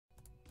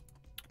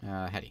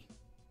Hetty.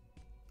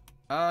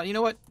 You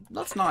know what?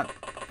 Let's not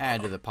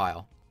add to the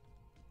pile.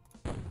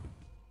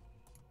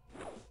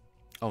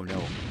 Oh,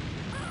 no.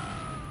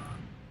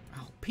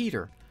 Oh,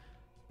 Peter.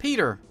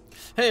 Peter!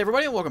 Hey,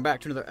 everybody, and welcome back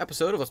to another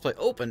episode of Let's Play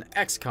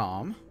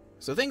OpenXcom.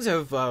 So things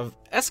have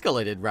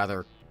escalated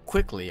rather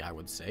quickly, I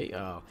would say.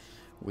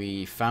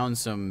 We found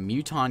some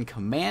Muton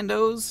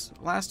commandos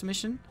last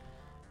mission,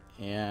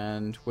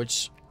 and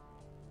which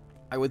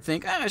I would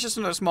think, it's just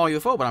another small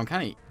UFO, but I'm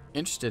kind of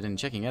interested in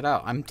checking it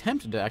out. I'm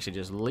tempted to actually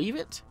just leave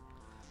it.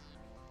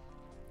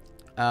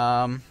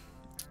 Because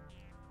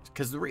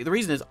the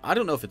reason is, I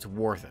don't know if it's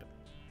worth it.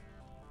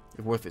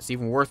 If it's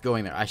even worth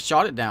going there. I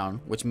shot it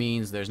down, which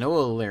means there's no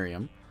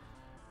Elerium.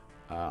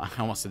 I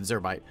almost said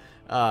Zerbite.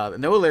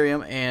 No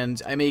Elerium,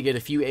 and I may get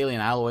a few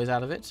alien alloys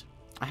out of it.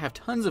 I have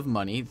tons of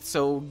money,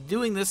 so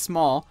doing this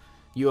small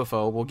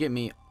UFO will get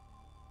me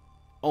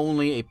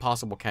only a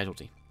possible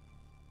casualty.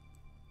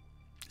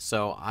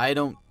 So I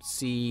don't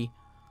see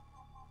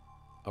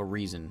a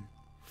reason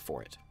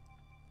for it.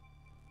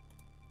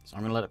 So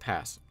I'm going to let it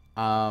pass.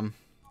 Part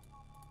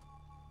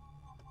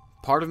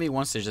of me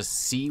wants to just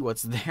see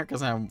what's there,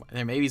 because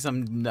there may be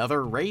some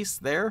other race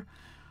there,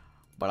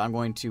 but I'm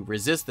going to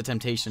resist the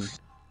temptation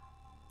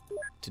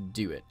to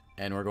do it,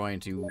 and we're going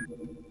to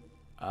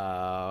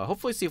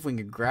hopefully see if we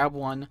can grab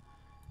one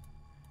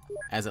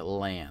as it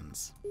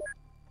lands.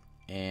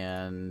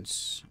 And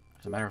as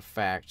a matter of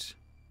fact,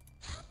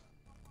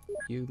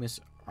 you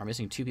are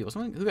missing two people.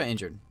 Who got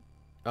injured?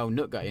 Oh,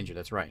 Nook got injured.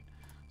 That's right.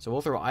 So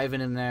we'll throw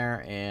Ivan in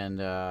there and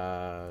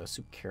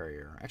Soup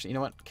Carrier. Actually, you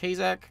know what?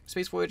 Kazak,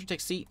 Space Voyager,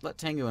 take seat. Let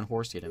Tango and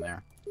Horse get in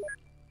there.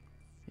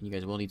 And you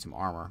guys will need some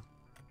armor.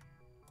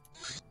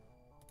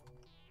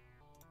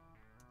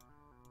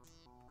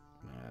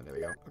 There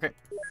we go. Okay.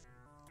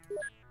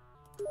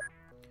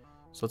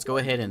 So let's go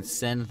ahead and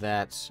send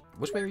that.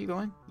 Which way are you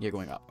going? You're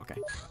going up. Okay.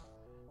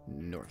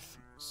 North.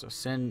 So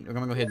we're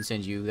going to go ahead and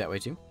send you that way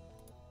too.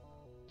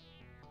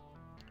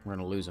 We're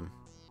going to lose him.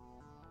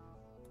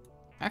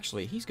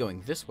 Actually, he's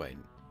going this way.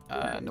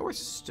 North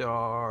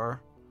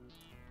Star.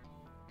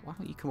 Why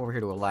don't you come over here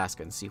to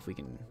Alaska and see if we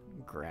can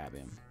grab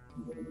him?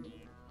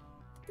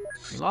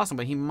 We lost him,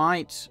 but he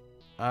might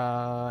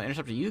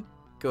intercept you. You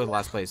go to the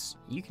last place.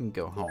 You can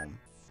go home.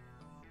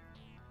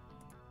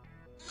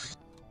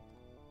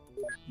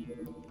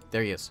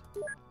 There he is.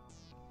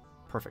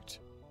 Perfect.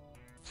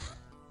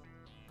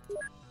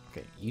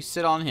 Okay, you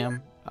sit on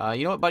him.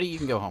 You know what, buddy? You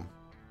can go home.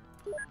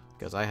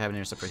 Because I have an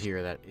interceptor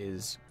here that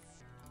is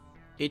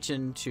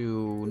itching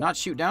to not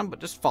shoot down, but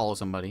just follow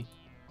somebody.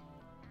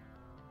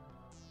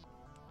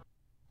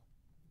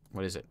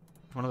 What is it?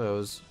 One of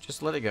those.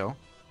 Just let it go.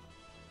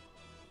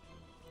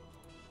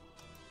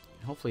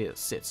 And hopefully it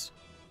sits.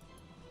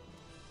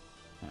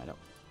 I don't.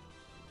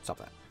 Stop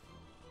that.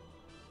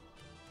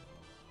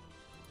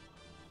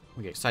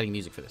 We get exciting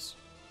music for this.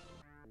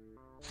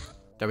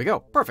 There we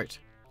go. Perfect.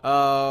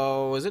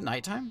 Was it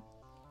nighttime?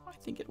 I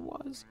think it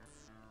was.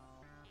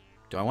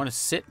 Do I want to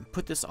sit and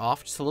put this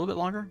off just a little bit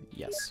longer?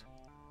 Yes.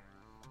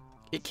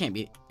 It can't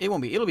be. It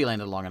won't be. It'll be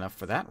landed long enough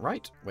for that,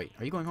 right? Wait,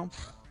 are you going home?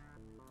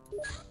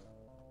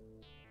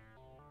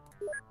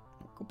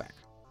 Go back.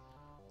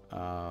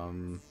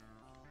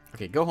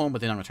 Okay, go home,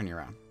 but then I'm going to turn you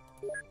around.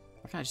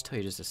 Why can't I just tell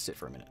you just to sit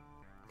for a minute?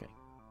 Okay.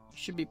 You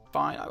should be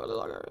fine.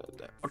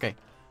 Okay.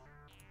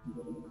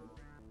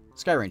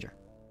 Sky Ranger,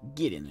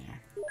 get in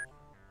there.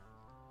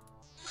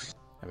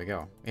 There we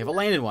go. We have a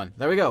landed one.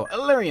 There we go.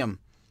 Elerium.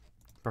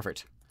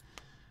 Perfect.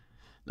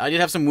 I did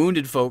have some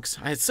wounded folks.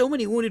 I had so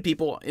many wounded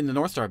people in the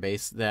North Star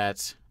base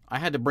that I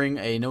had to bring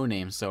a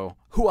no-name. So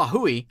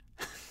Huahui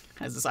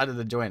has decided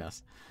to join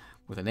us.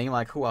 With a name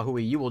like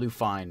Huahui, you will do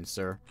fine,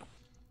 sir.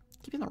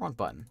 Keep hitting the wrong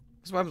button.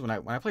 This is what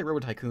happens when I play Robo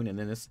Tycoon and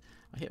then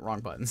I hit wrong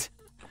buttons.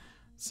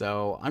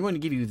 So I'm going to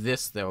give you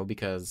this though,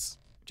 because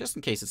just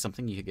in case it's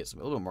something, you could get a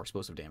little bit more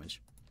explosive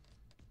damage.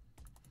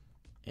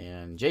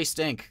 And J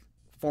Stank,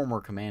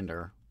 former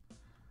commander,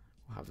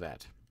 will have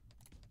that.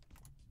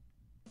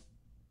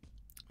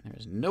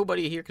 There's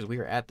nobody here because we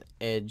are at the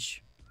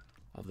edge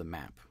of the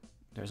map.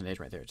 There's an edge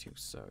right there too,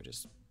 so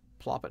just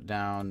plop it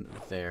down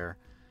there.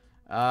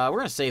 We're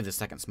going to save the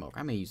second smoke.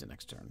 I may use it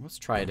next turn. Let's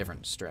try a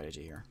different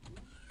strategy here.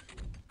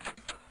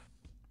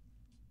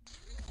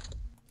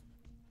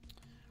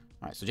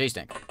 Alright, so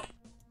J-Stank.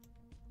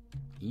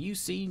 You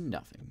see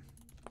nothing.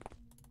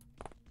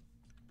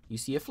 You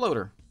see a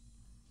floater.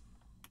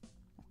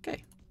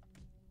 Okay.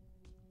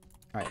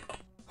 Alright.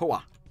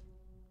 Hoa.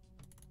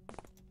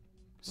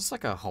 Is this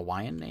like a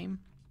Hawaiian name?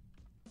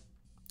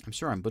 I'm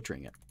sure I'm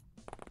butchering it.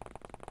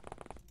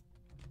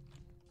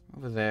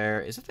 Over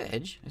there. Is it the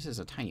edge? This is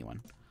a tiny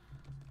one.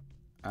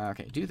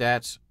 Okay, do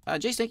that.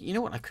 J-Snake, you know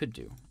what I could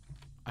do?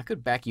 I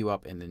could back you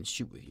up and then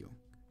shoot with you.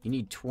 You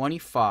need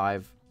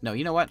 25. No,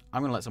 you know what?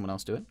 I'm going to let someone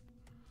else do it.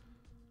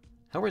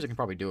 Hellraiser can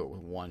probably do it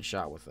with one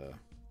shot with a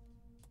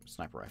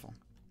sniper rifle.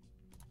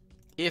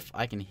 If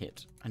I can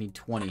hit. I need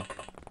 20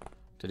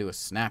 to do a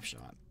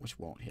snapshot, which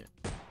won't hit.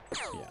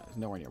 Yeah, it's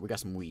nowhere near. We got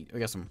some wheat. We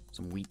got some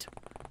wheat.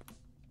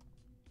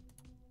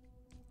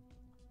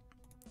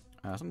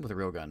 Something with a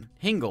real gun.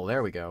 Hingle,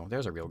 there we go.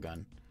 There's a real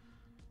gun.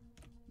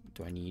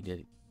 Do I need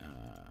it?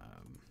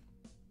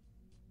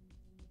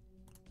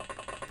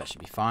 That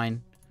should be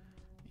fine.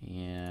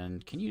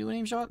 And can you do an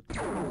aim shot?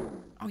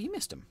 Oh, you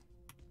missed him.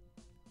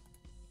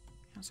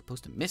 I was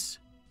supposed to miss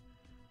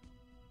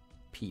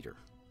Peter.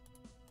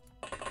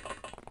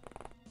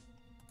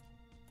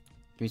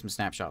 Give me some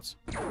snapshots.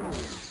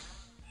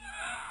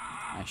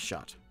 Nice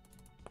shot.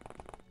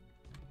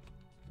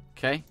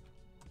 Okay.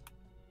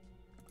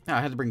 Now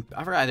I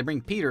forgot I had to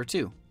bring Peter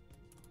too.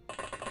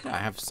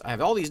 Yeah, I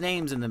have all these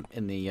names in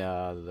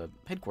the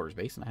headquarters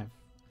base, and I have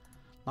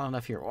not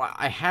enough here. Well,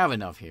 I have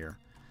enough here.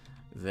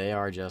 They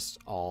are just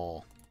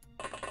all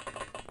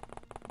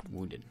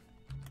wounded.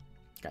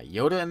 Got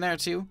Yoda in there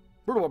too.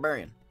 Brutal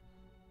Barbarian.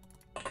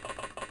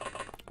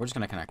 We're just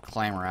gonna kind of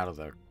clamber out of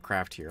the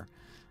craft here.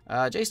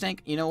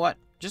 J-Stank, you know what?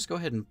 Just go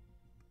ahead and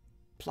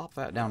plop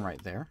that down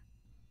right there.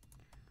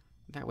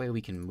 That way we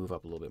can move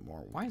up a little bit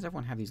more. Why does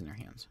everyone have these in their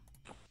hands?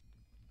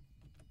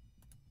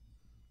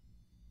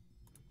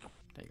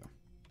 There you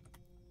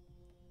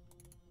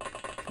go.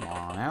 Come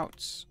on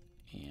out.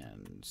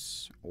 And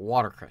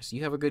Watercress.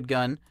 You have a good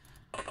gun.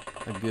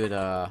 A good,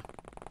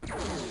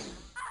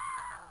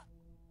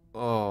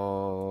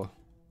 oh.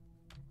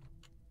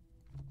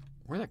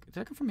 Did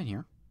that come from in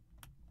here?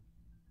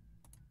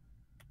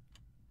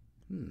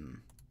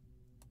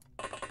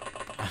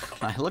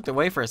 I looked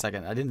away for a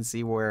second. I didn't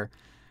see where it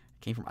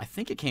came from. I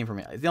think it came from...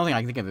 The only thing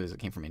I can think of is it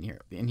came from in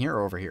here. In here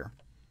or over here.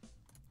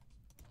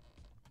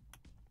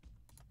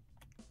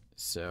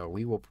 So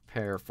we will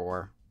prepare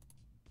for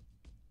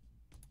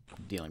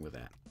dealing with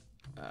that.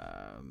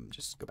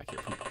 Just go back here.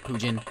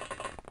 Poojin.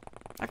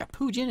 I got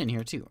Poojin in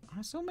here too.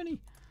 So many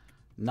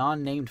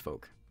non-named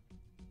folk.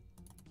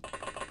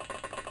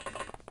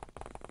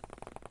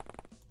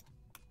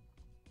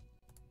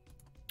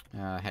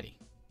 Hetty.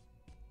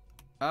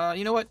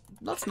 You know what?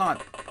 Let's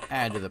not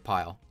add to the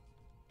pile.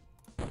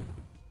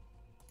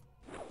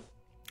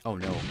 Oh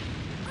no.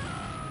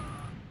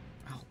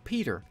 Oh,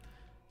 Peter.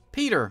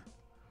 Peter!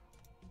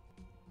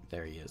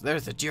 There he is.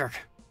 There's the jerk.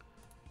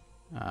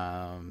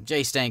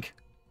 J-Stank.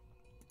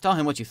 Tell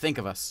him what you think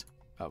of us.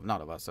 Oh,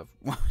 not of us. Of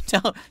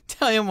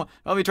tell him.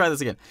 Let me try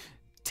this again.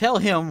 Tell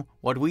him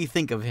what we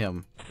think of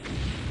him.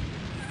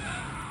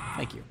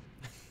 Thank you.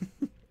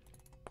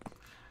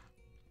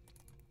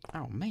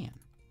 Oh man,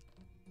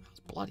 that was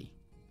bloody.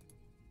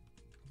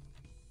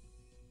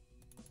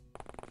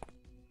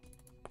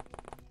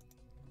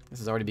 This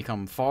has already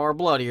become far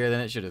bloodier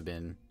than it should have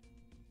been.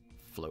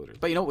 Floaters,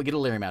 but you know what? We get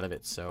Elerium out of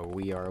it, so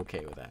we are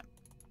okay with that.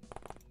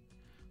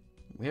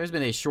 There's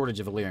been a shortage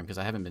of Elerium because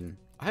I haven't been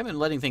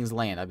letting things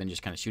land. I've been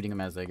just kind of shooting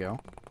them as they go.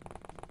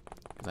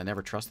 Because I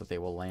never trust that they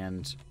will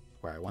land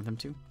where I want them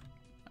to.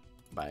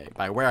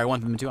 By where I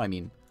want them to, I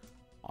mean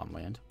on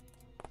land.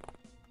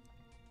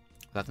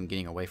 Without them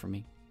getting away from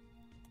me.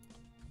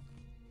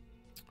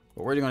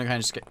 But we're going to kind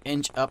of just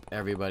inch up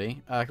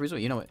everybody.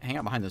 You know what? Hang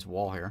out behind this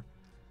wall here.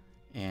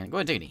 And go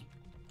ahead and take a knee.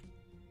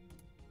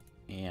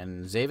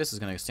 And Zavis is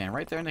going to stand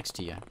right there next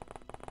to you.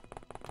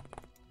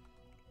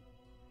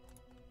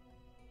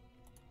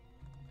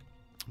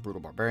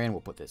 Brutal Barbarian.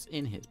 We'll put this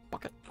in his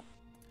bucket.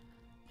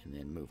 And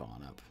then move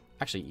on up.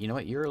 Actually, you know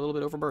what? You're a little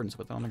bit overburdened, so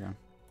put that on the ground.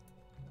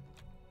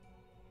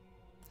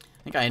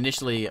 I think I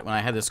initially, when I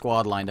had the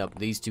squad lined up,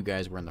 these two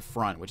guys were in the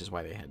front, which is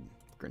why they had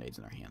grenades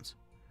in their hands.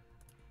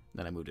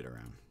 Then I moved it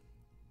around.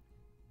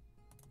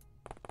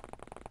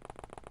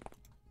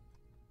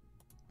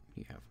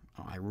 You have...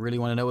 Oh, I really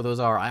want to know what those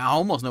are. I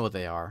almost know what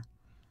they are.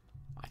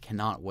 I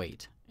cannot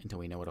wait until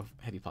we know what a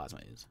heavy plasma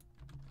is.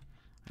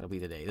 That'll be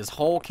the day. This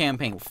whole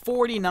campaign,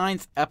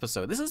 49th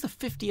episode. This is the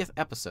 50th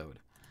episode.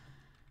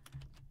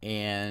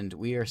 And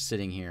we are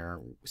sitting here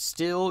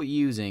still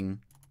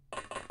using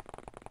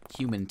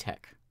human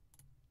tech.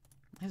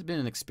 It has been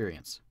an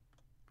experience.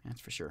 That's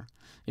for sure.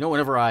 You know,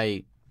 when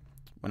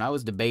I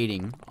was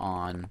debating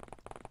on,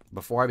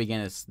 before I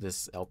began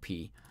this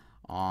LP,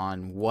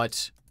 on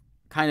what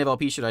kind of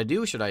LP should I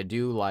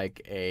do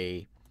like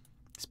a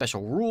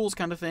special rules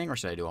kind of thing, or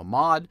should I do a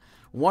mod?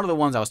 One of the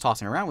ones I was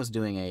tossing around was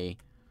doing a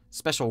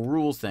special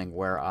rules thing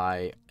where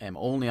I am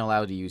only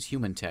allowed to use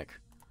human tech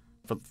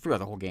throughout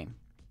the whole game.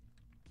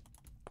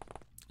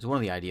 It was one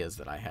of the ideas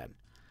that I had.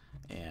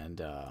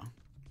 And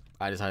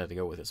I decided to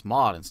go with this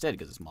mod instead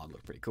because this mod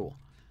looked pretty cool.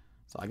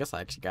 So I guess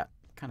I actually got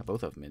kind of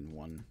both of them in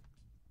one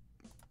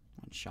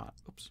shot.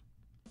 Oops.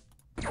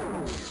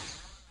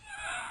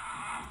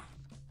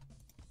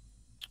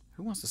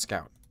 Who wants to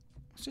scout?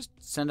 Let's just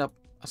send up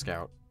a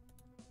scout.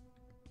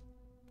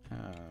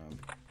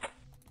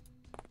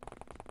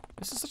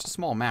 This is such a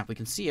small map. We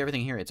can see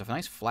everything here. It's a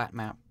nice flat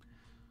map.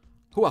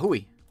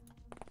 Hooah-hooey.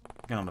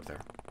 Get on up there.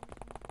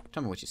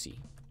 Tell me what you see.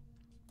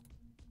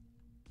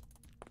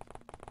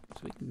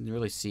 So we can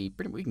really see.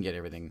 We can get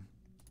everything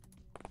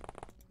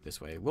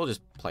this way. We'll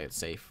just play it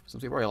safe,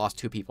 since we've already lost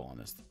 2 people on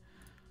this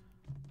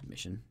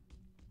mission.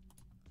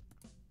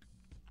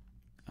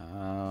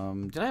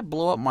 Did I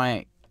blow up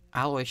my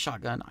alloy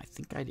shotgun? I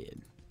think I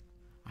did.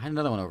 I had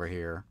another one over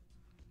here,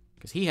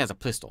 because he has a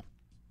pistol.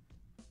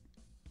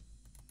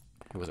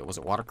 Was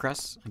it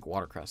watercress? I think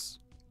watercress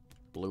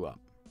blew up.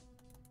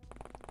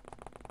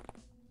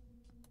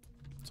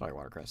 Sorry,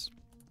 watercress.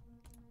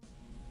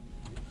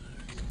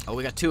 Oh,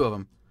 we got 2 of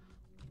them.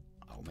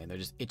 Oh, man, they're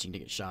just itching to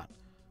get shot.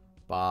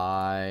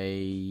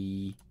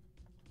 By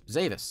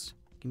Zavis.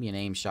 Give me an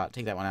aim shot.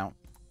 Take that one out.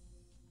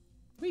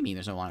 What do you mean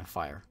there's no line of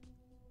fire?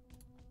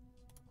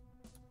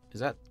 Is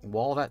that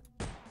wall that...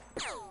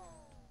 There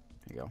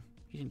you go.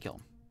 You didn't kill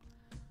him.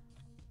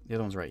 The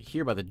other one's right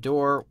here by the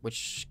door,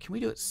 which... Can we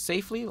do it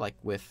safely? Like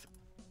with...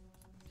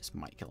 This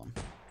might kill him.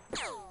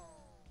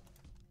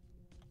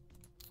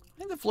 I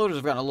think the floaters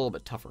have gotten a little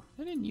bit tougher.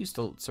 They didn't used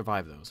to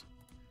survive those.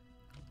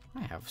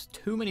 I have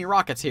too many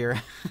rockets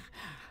here.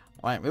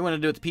 Alright, we want to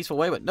do it the peaceful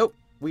way, but nope.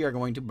 We are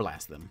going to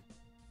blast them.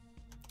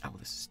 Oh,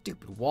 this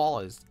stupid wall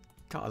is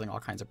causing all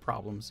kinds of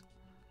problems.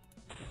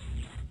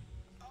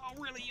 Oh,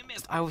 really? You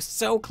missed. I was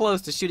so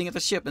close to shooting at the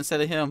ship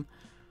instead of him.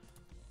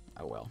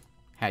 Oh, well.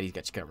 Hattie's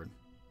got you covered.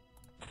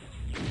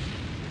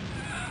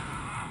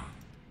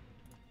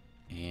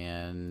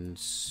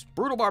 And...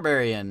 Brutal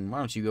Barbarian. Why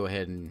don't you go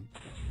ahead and...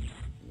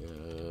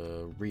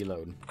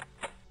 reload.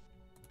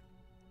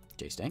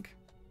 J-Stank.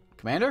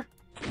 Commander?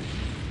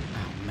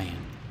 Oh, man.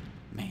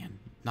 Man.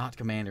 Not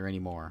Commander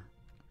anymore.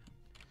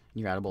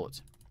 You're out of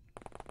bullets.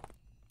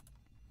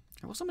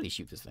 Will somebody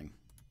shoot this thing?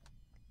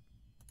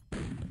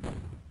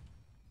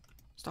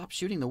 Stop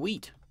shooting the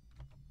wheat.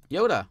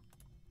 Yoda!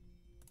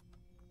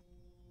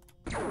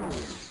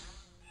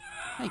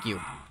 Thank you.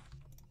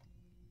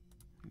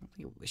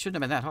 It shouldn't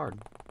have been that hard.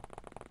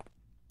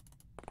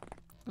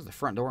 Is the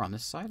front door on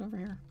this side over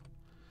here?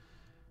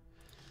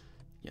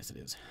 Yes, it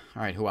is.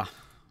 Alright, hooah.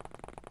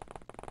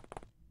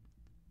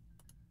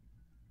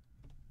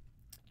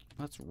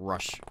 Let's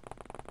rush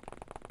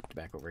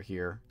back over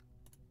here.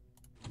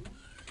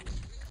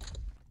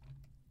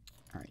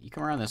 Alright, you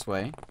come around this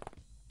way.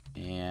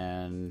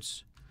 And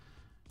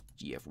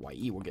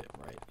GFYE will get it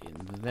right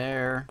in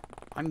there.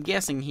 I'm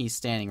guessing he's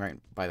standing right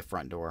by the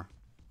front door.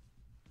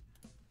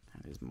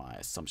 That is my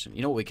assumption.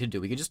 You know what we could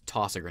do? We could just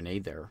toss a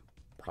grenade there.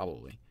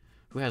 Probably.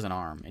 Who has an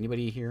arm?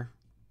 Anybody here?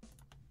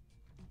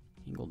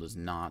 Ingle does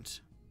not.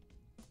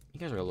 You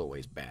guys are a little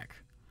ways back.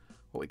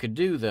 What we could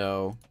do,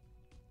 though...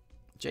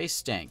 J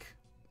Stank,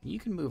 you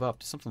can move up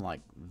to something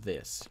like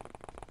this.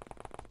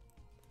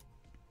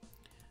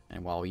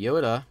 And while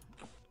Yoda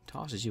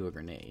tosses you a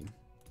grenade...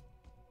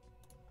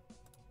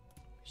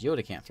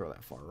 Yoda can't throw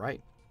that far,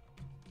 right?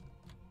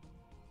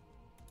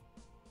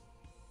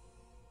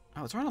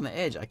 Oh, it's right on the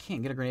edge. I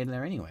can't get a grenade in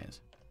there anyways.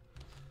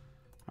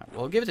 Alright,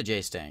 well, give it to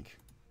J Stank.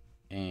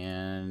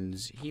 And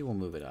he will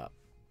move it up.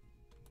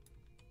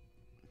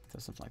 So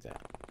something like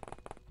that.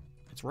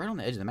 It's right on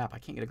the edge of the map. I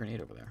can't get a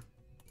grenade over there.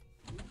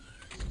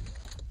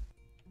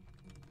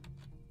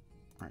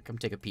 Alright, come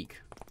take a peek.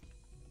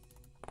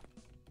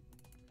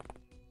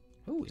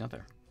 Oh, he's not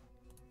there.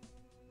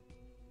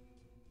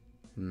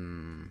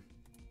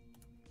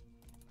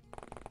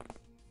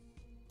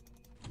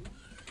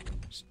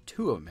 There's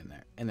two of them in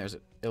there. And there's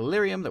an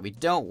Elerium that we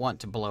don't want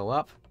to blow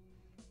up.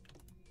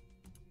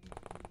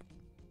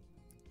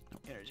 No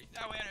energy.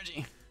 No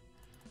energy.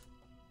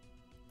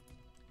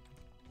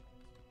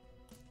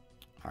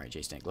 Alright,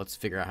 J-Stank, let's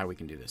figure out how we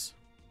can do this.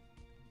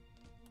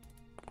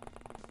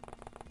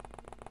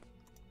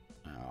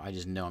 Oh, I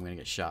just know I'm going to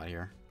get shot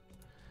here.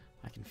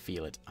 I can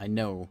feel it. I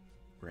know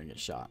we're going to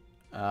get shot.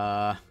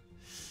 How's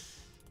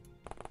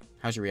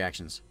your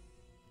reactions?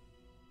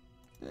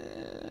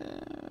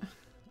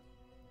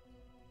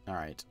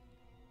 Alright.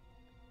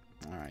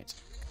 Alright.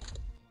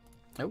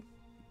 Oh.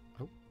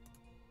 Oh.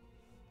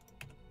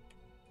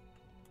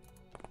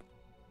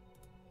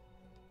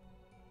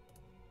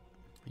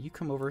 You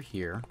come over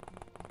here.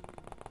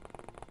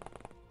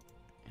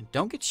 And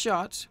don't get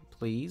shot,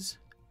 please.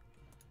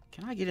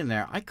 Can I get in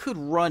there? I could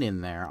run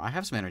in there. I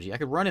have some energy. I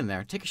could run in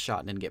there, take a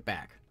shot, and then get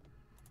back.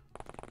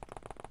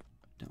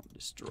 Don't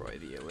destroy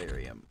the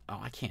Elerium. Oh,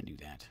 I can't do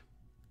that.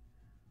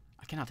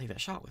 I cannot take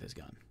that shot with his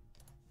gun.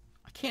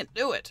 I can't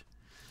do it.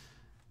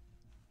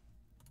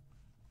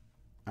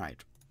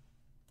 Alright.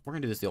 We're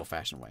going to do this the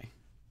old-fashioned way.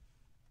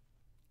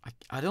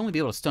 I'd only be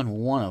able to stun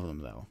one of them,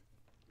 though.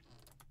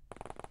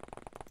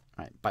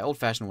 Alright, by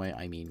old-fashioned way,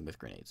 I mean with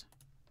grenades.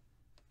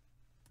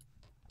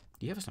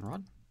 Do you have a stun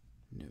rod?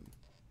 No.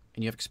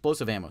 And you have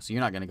explosive ammo, so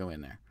you're not going to go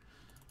in there.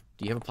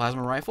 Do you have a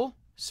plasma rifle?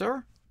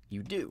 Sir?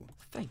 You do.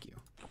 Thank you.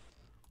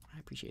 I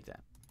appreciate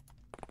that.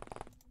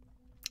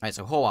 Alright,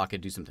 so Hoa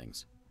could do some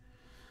things.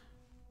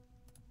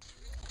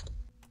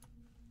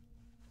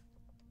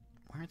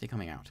 Why aren't they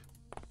coming out?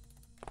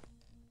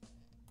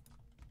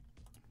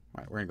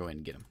 Alright, we're going to go in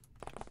and get him.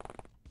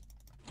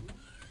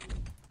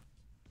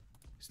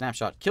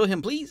 Snapshot. Kill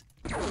him, please!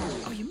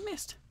 Oh, you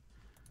missed!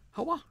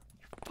 Hoa,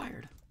 you're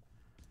fired.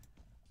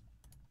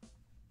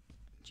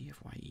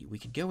 GFYE. We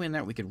could go in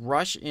there. We could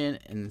rush in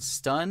and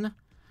stun.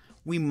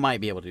 We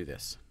might be able to do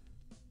this.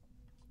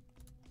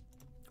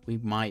 We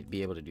might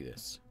be able to do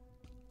this.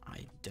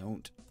 I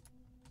don't...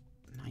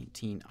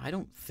 19. I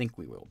don't think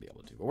we will be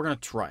able to do it. But we're going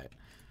to try it.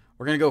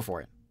 We're going to go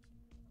for it.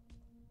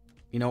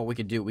 You know what we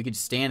could do? We could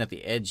stand at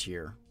the edge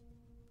here.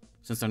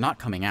 since they're not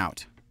coming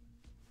out,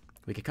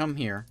 we could come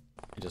here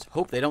and just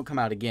hope they don't come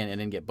out again and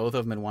then get both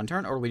of them in one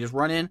turn, or we just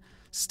run in,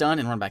 stun,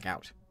 and run back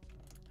out.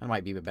 That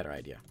might be a better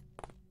idea.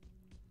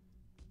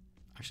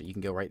 Actually, you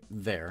can go right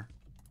there.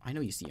 I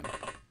know you see him.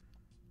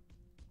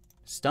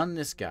 Stun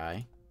this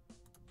guy.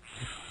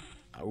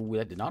 Oh,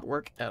 that did not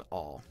work at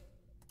all.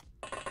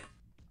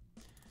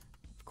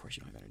 Of course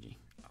you don't have energy.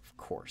 Of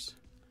course.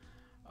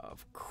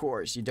 Of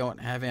course you don't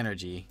have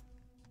energy.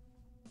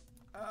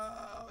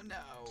 Oh, no.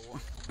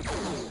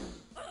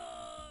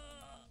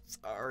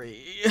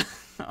 Sorry.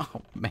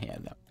 Oh,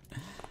 man.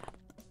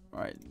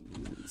 Alright.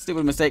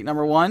 Stupid mistake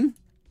number 1.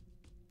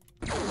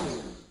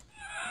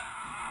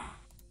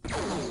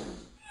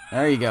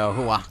 There you go.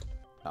 Hooah.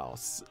 Oh,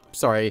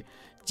 sorry,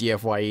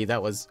 GFYE.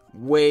 That was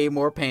way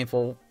more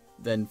painful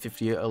than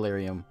 50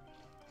 Elerium.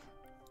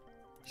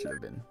 Should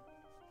have been.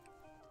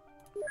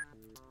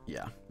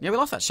 Yeah. Yeah, we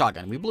lost that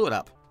shotgun. We blew it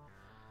up.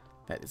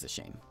 That is a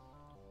shame.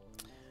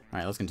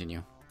 Alright, let's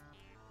continue.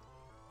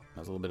 That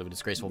was a little bit of a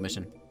disgraceful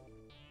mission.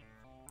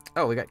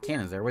 Oh, we got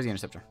cannons there. Where's the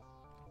interceptor?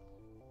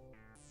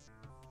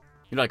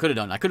 You know what I could have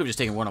done? I could have just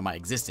taken one of my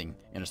existing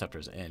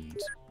interceptors and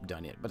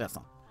done it, but that's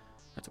not.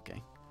 That's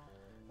okay.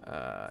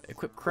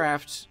 Equip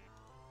craft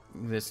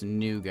this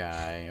new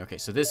guy. Okay,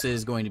 so this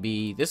is going to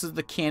be... This is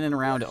the cannon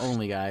round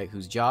only guy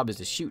whose job is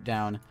to shoot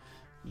down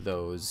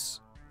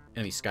those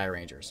enemy Sky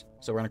Rangers.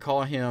 So we're going to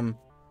call him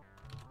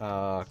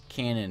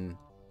Cannon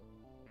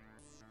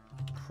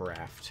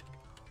Craft.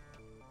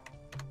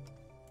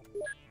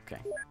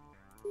 Okay.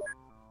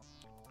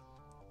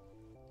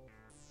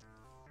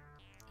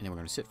 And then we're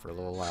going to sit for a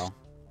little while.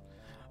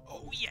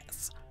 Oh,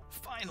 yes!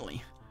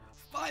 Finally!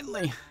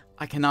 Finally!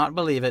 I cannot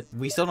believe it.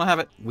 We still don't have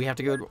it. We have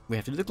to go... We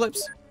have to do the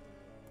clips.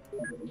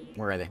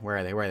 Where are they? Where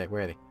are they? Where are they?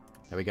 Where are they?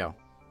 There we go.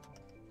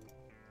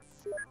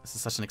 This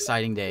is such an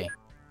exciting day.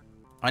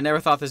 I never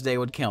thought this day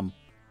would come.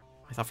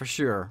 I thought for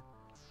sure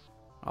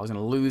I was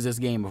going to lose this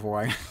game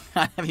before I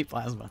got heavy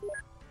plasma.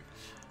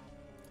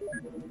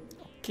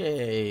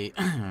 Okay.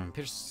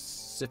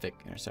 Pacific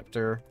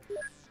Interceptor.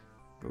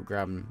 Go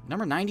grab him.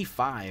 Number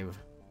 95.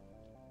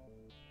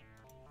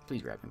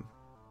 Please grab him.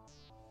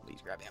 Please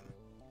grab him.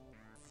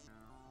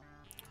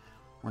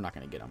 We're not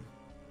going to get him.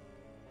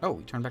 Oh,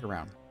 we turned back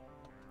around.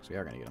 So we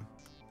are going to get him.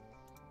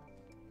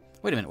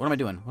 Wait a minute. What am I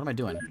doing? What am I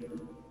doing?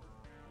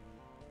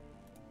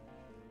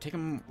 Take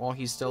him while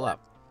he's still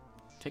up.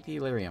 Take the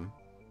Elerium.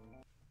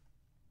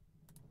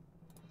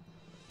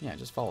 Yeah,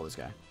 just follow this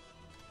guy.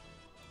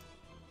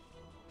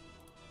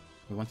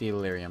 We want the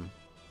Elerium.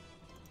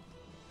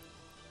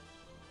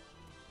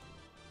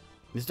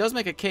 This does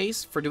make a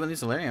case for doing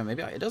this Elerium.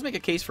 Maybe it does make a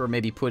case for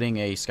maybe putting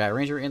a Sky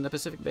Ranger in the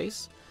Pacific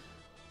base.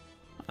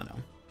 I don't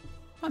know.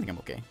 I think I'm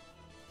okay.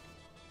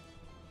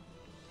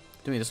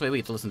 Doing it this way, we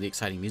get to listen to the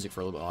exciting music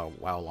for a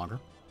while longer.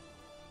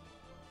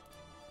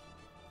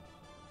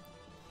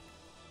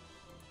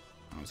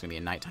 Oh, it's gonna be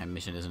a nighttime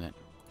mission, isn't it?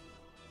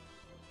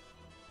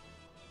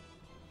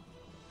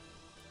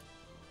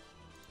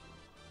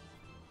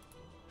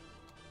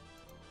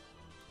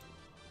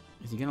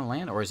 Is he gonna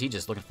land, or is he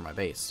just looking for my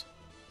base?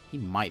 He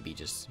might be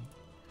just...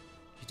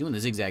 He's doing the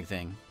zigzag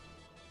thing.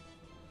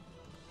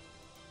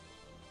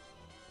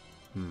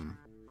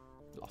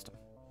 Lost him.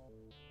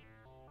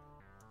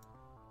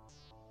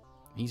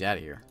 He's out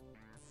of here.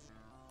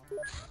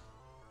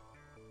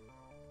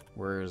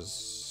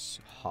 Where's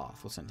Hoth?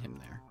 We'll send him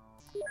there.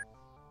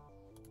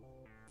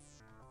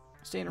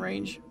 Stay in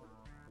range.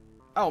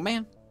 Oh,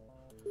 man.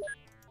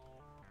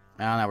 Oh,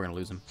 now we're going to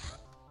lose him.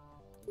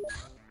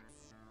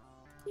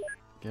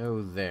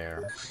 Go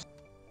there.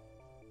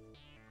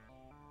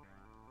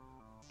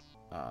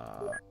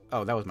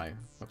 Oh, that was my...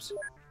 Whoops.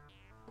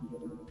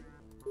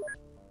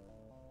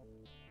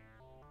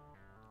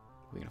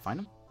 We gonna find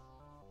him?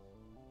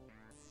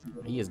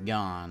 He is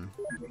gone.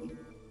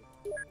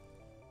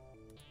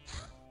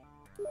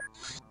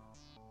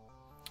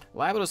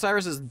 Lab of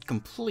Osiris is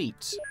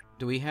complete.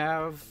 Do we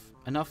have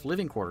enough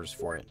living quarters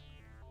for it?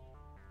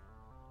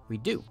 We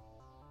do.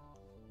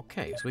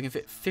 Okay, so we can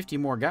fit 50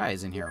 more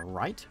guys in here,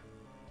 right?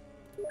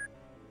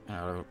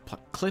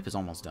 Clip is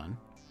almost done.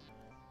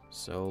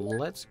 So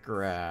let's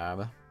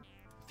grab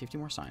 50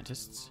 more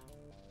scientists.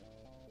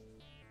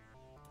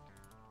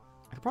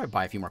 I could probably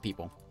buy a few more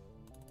people.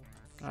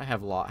 I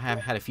have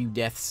had a few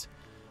deaths.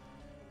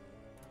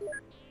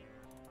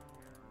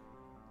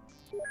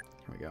 Here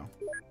we go.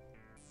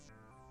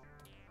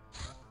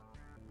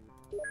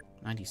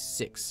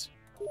 96.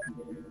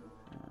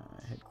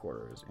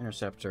 Headquarters.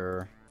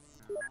 Interceptor.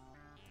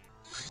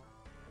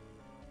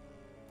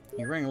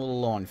 You're running a little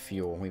low on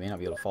fuel. We may not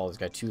be able to follow this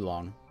guy too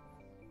long.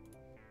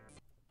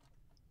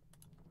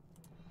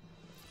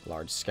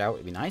 Large scout.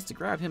 It'd be nice to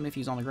grab him if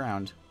he's on the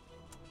ground.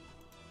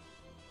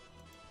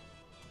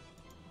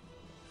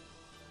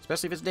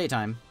 Especially if it's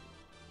daytime.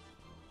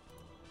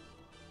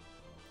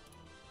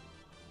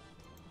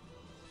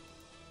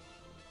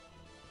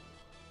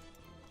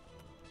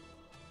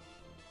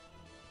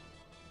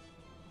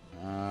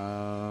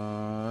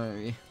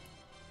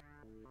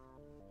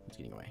 It's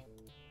getting away.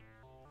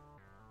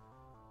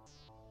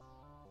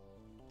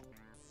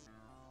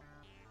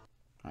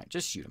 Alright,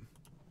 just shoot him.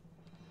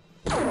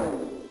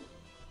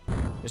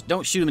 Just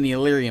don't shoot him in the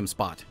Elerium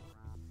spot.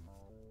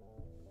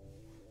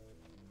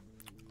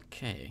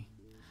 Okay.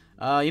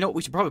 You know what?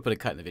 We should probably put a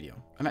cut in the video.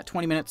 I'm at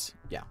 20 minutes.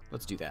 Yeah,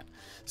 let's do that.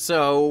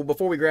 So,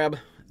 before we grab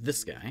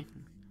this guy...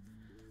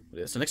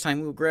 So next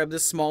time we'll grab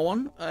this small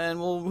one, and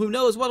who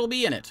knows what'll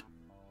be in it.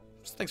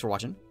 So thanks for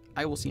watching.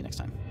 I will see you next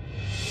time.